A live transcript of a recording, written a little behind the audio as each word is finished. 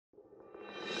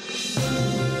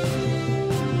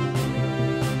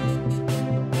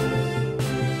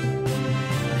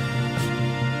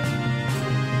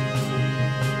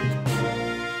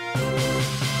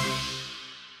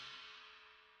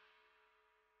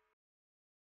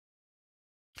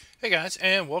Hey guys,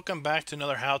 and welcome back to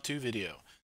another how-to video.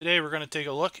 Today we're going to take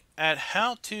a look at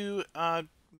how to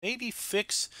maybe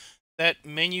fix that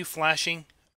menu flashing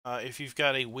if you've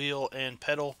got a wheel and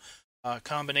pedal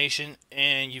combination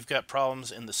and you've got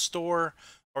problems in the store,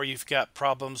 or you've got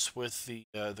problems with the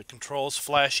controls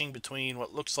flashing between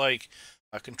what looks like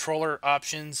controller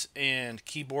options and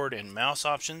keyboard and mouse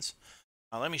options.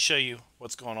 Let me show you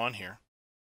what's going on here.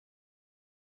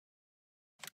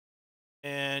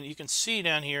 And you can see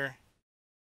down here,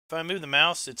 if I move the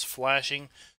mouse, it's flashing.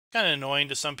 Kind of annoying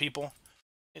to some people.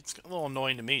 It's a little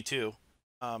annoying to me too.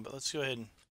 But let's go ahead and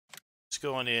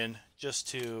go on in just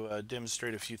to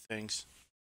demonstrate a few things.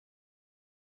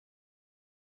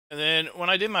 And then when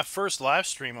I did my first live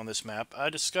stream on this map, I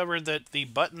discovered that the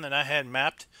button that I had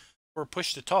mapped for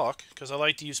push to talk, because I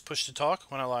like to use push to talk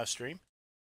when I live stream,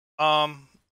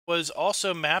 was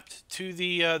also mapped to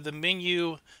the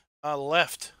menu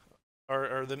left,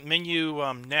 or the menu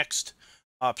next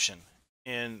option,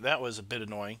 and that was a bit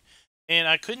annoying. And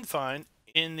I couldn't find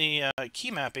in the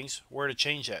key mappings where to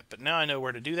change that, but now I know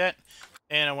where to do that,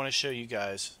 and I want to show you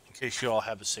guys in case you all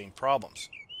have the same problems.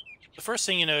 The first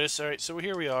thing you notice, all right, so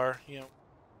here we are,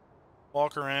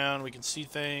 walk around, we can see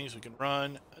things, we can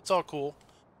run, it's all cool.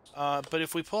 But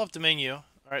if we pull up the menu, all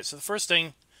right, so the first thing,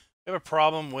 we have a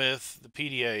problem with the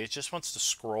PDA. It just wants to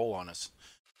scroll on us.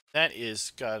 That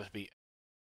is got to be.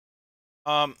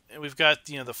 And we've got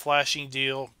the flashing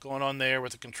deal going on there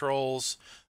with the controls.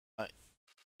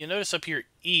 You notice up here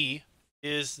E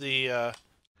is the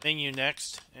menu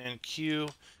next, and Q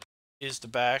is the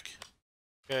back.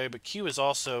 Okay, but Q is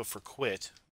also for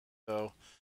quit, so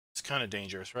it's kind of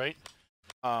dangerous, right?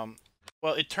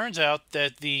 Well, it turns out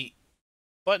that the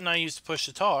button I use to push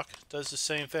to talk does the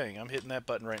same thing. I'm hitting that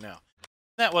button right now.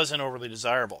 That wasn't overly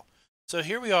desirable. So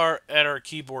here we are at our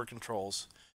keyboard controls.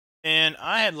 And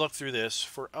I had looked through this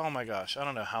for, oh my gosh, I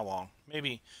don't know how long.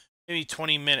 Maybe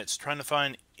 20 minutes trying to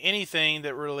find anything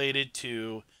that related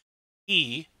to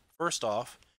E, first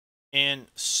off, and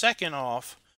second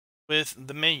off with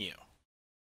the menu.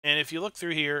 And if you look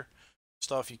through here,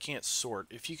 first off, you can't sort.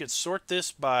 If you could sort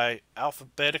this by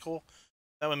alphabetical,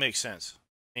 that would make sense.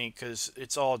 I mean, because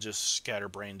it's all just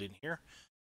scatterbrained in here.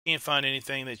 You can't find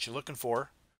anything that you're looking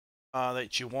for,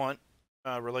 that you want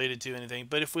related to anything.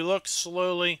 But if we look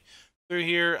slowly through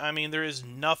here, I mean, there is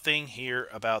nothing here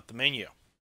about the menu.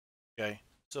 Okay,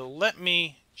 so let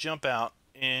me jump out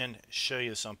and show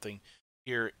you something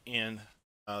here in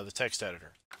the text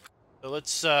editor. So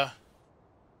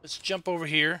let's jump over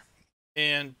here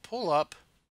and pull up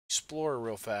Explorer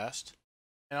real fast,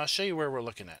 and I'll show you where we're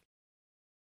looking at.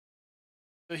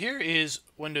 So here is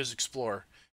Windows Explorer,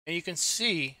 and you can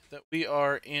see that we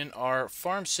are in our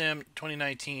Farm Sim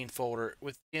 2019 folder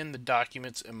within the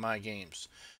Documents and My Games.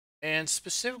 And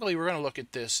specifically, we're going to look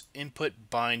at this input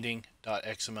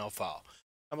binding.xml file.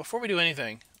 Now, before we do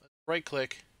anything, let's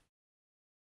right-click,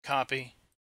 copy,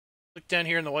 click down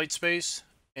here in the white space,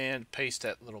 and paste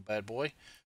that little bad boy.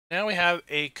 Now we have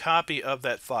a copy of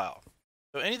that file.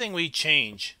 So anything we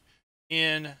change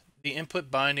in the input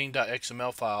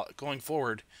binding.xml file going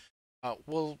forward,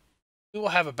 we will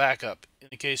have a backup in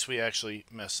the case we actually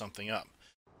mess something up.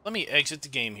 Let me exit the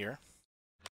game here.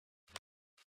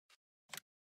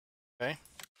 Okay.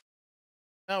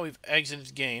 Now we've exited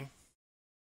the game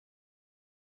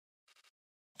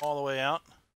all the way out.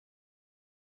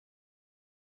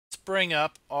 Let's bring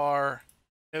up our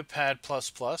Notepad++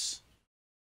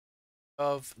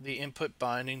 of the input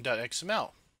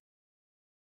binding.xml.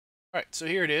 Alright, so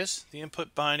here it is, the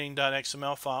input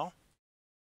binding.xml file.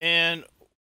 And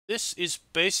this is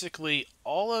basically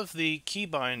all of the key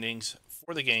bindings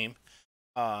for the game,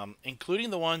 including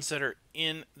the ones that are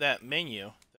in that menu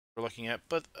that we're looking at,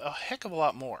 but a heck of a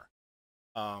lot more.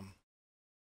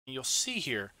 You'll see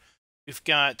here, we've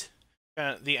got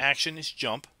the action is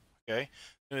jump. Okay,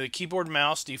 the keyboard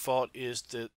mouse default is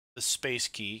the space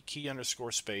key,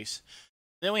 key_space.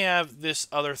 Then we have this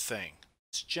other thing,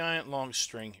 this giant long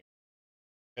string here.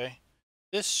 Okay,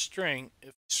 this string, if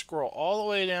we scroll all the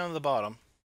way down to the bottom,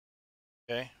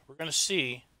 okay, we're going to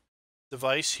see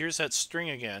device. Here's that string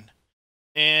again,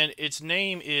 and its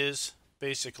name is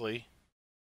basically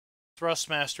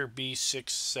Thrustmaster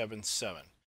B677.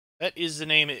 That is the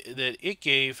name that it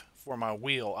gave for my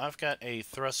wheel. I've got a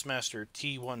Thrustmaster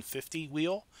T150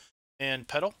 wheel and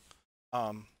pedal.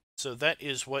 So that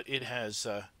is what it has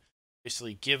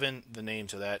basically given the name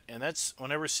to that. And that's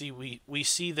whenever we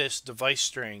see this device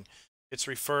string, it's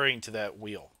referring to that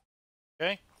wheel.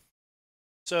 Okay.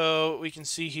 So we can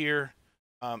see here,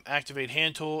 activate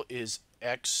hand tool is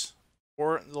X,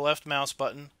 or the left mouse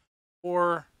button,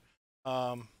 or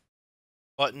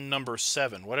button number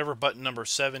 7, whatever button number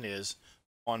 7 is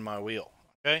on my wheel.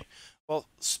 Okay, well,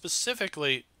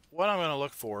 specifically what I'm going to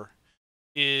look for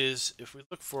is, if we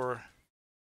look for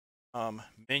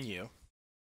menu,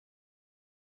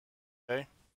 okay,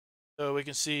 so we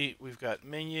can see we've got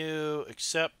menu,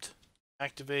 accept,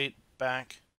 activate,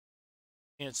 back,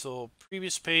 cancel,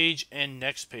 previous page, and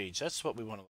next page. That's what we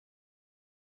want to look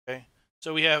at. Okay,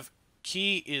 so we have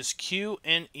key is Q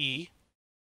and E,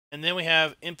 and then we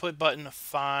have input button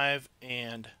 5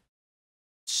 and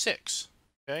 6.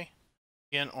 Okay,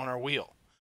 again on our wheel.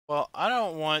 Well, I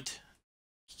don't want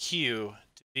Q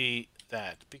to be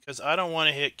that, because I don't want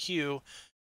to hit Q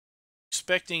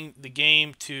expecting the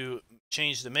game to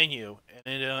change the menu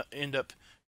and end up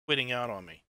quitting out on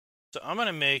me. So I'm going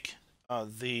to make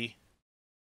the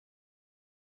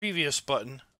previous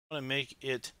button, I'm going to make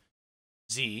it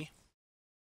Z.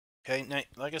 Okay, now,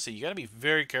 like I said, you got to be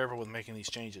very careful with making these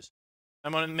changes.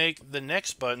 I'm going to make the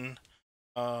next button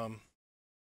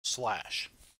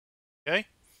slash. Okay,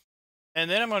 and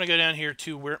then I'm going to go down here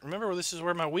to where, remember, this is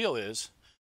where my wheel is.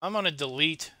 I'm going to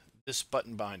delete this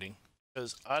button binding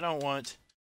because I don't want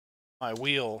my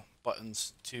wheel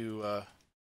buttons to, you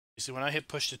see, when I hit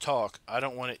push to talk, I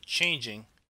don't want it changing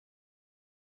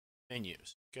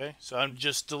menus. Okay, so I'm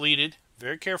just deleted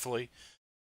very carefully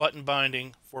button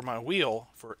binding for my wheel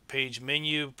for page,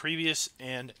 menu, previous,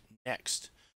 and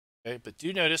next. Okay, but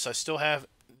do notice I still have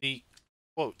the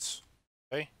quotes.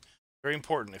 Okay, very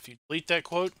important. If you delete that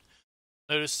quote,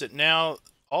 notice that now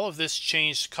all of this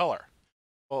changed color.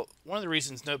 Well, one of the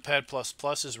reasons Notepad++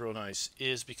 is real nice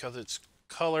is because it's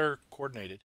color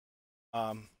coordinated.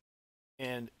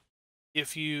 And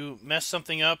if you mess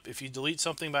something up, if you delete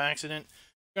something by accident,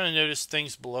 you're going to notice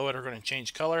things below it are going to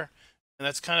change color. And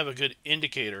that's kind of a good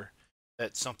indicator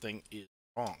that something is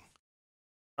wrong.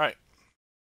 All right.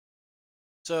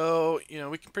 So,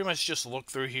 we can pretty much just look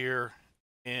through here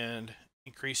and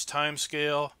increase time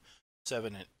scale,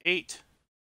 7 and 8.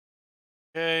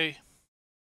 Okay.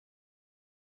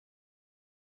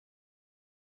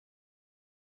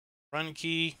 Run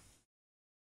key.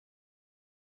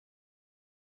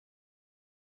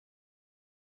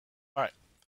 All right.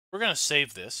 We're going to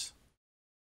save this.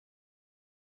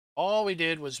 All we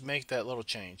did was make that little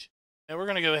change. Now we're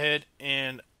going to go ahead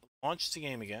and launch the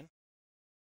game again.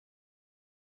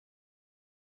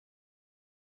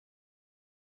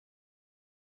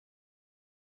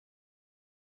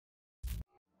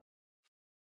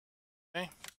 Okay.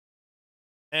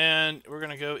 And we're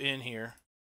going to go in here,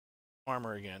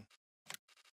 armor again.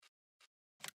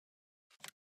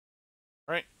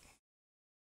 All right.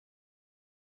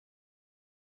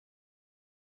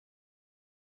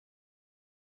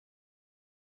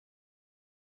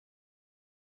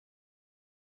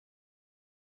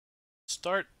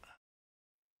 Start.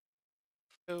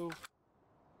 Go.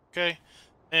 Okay.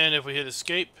 And if we hit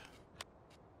escape,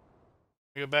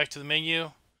 we go back to the menu,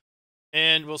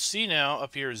 and we'll see now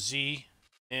up here Z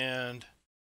and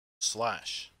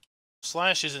slash.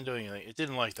 Slash isn't doing anything. It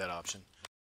didn't like that option.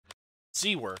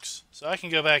 Z works. So I can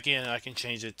go back in and I can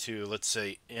change it to, let's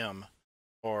say, M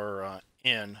or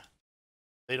N.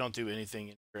 They don't do anything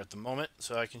here at the moment,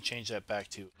 so I can change that back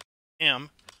to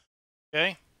M.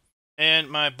 Okay.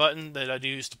 And my button that I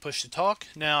use to push to talk,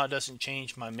 now it doesn't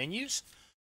change my menus.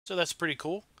 So that's pretty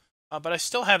cool. But I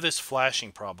still have this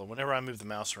flashing problem whenever I move the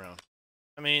mouse around.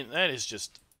 I mean,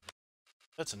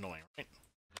 that's annoying, right?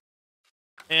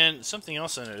 And something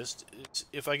else I noticed is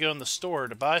if I go in the store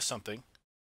to buy something,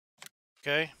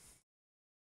 okay,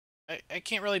 I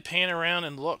can't really pan around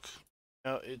and look.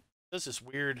 It does this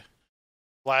weird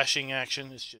flashing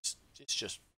action. It's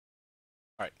just,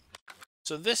 all right.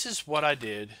 So this is what I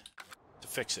did to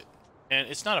fix it. And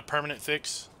it's not a permanent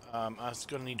fix. I was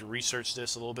going to need to research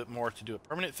this a little bit more to do a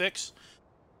permanent fix.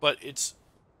 But it's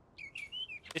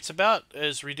about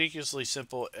as ridiculously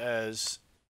simple as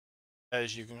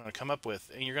you're going to come up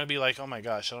with. And you're going to be like, oh my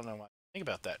gosh, I don't know what to think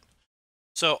about that.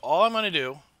 So all I'm going to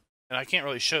do, and I can't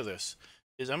really show this,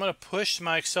 is I'm going to push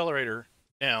my accelerator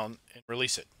down and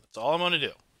release it. That's all I'm going to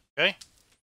do. Okay?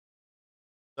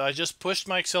 So I just pushed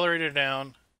my accelerator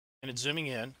down and it's zooming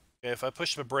in. Okay, if I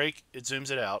push the brake, it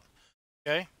zooms it out.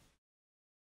 Okay?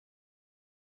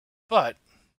 But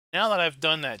now that I've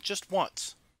done that just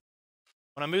once,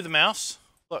 when I move the mouse,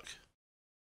 look,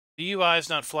 the UI is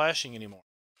not flashing anymore.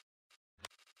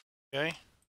 Okay?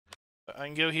 I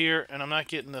can go here and I'm not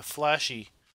getting the flashy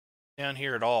down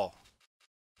here at all.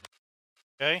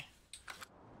 Okay?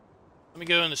 Let me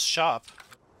go in the shop.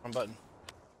 Wrong button.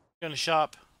 Go in the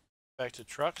shop, back to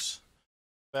trucks,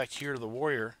 back here to the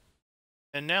warrior.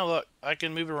 And now look, I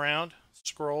can move around,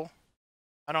 scroll.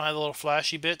 I don't have the little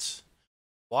flashy bits.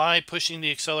 Why pushing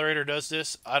the accelerator does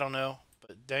this, I don't know,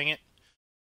 but dang it,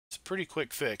 it's a pretty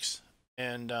quick fix.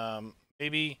 And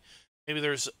maybe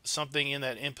there's something in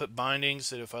that input bindings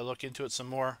that if I look into it some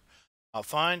more, I'll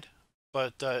find.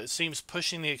 But it seems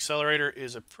pushing the accelerator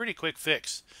is a pretty quick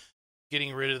fix,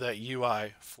 getting rid of that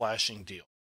UI flashing deal.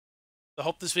 I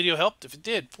hope this video helped. If it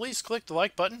did, please click the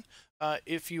like button.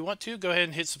 If you want to, go ahead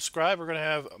and hit subscribe. We're going to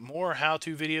have more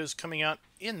how-to videos coming out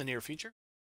in the near future.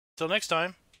 Until next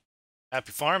time,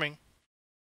 happy farming.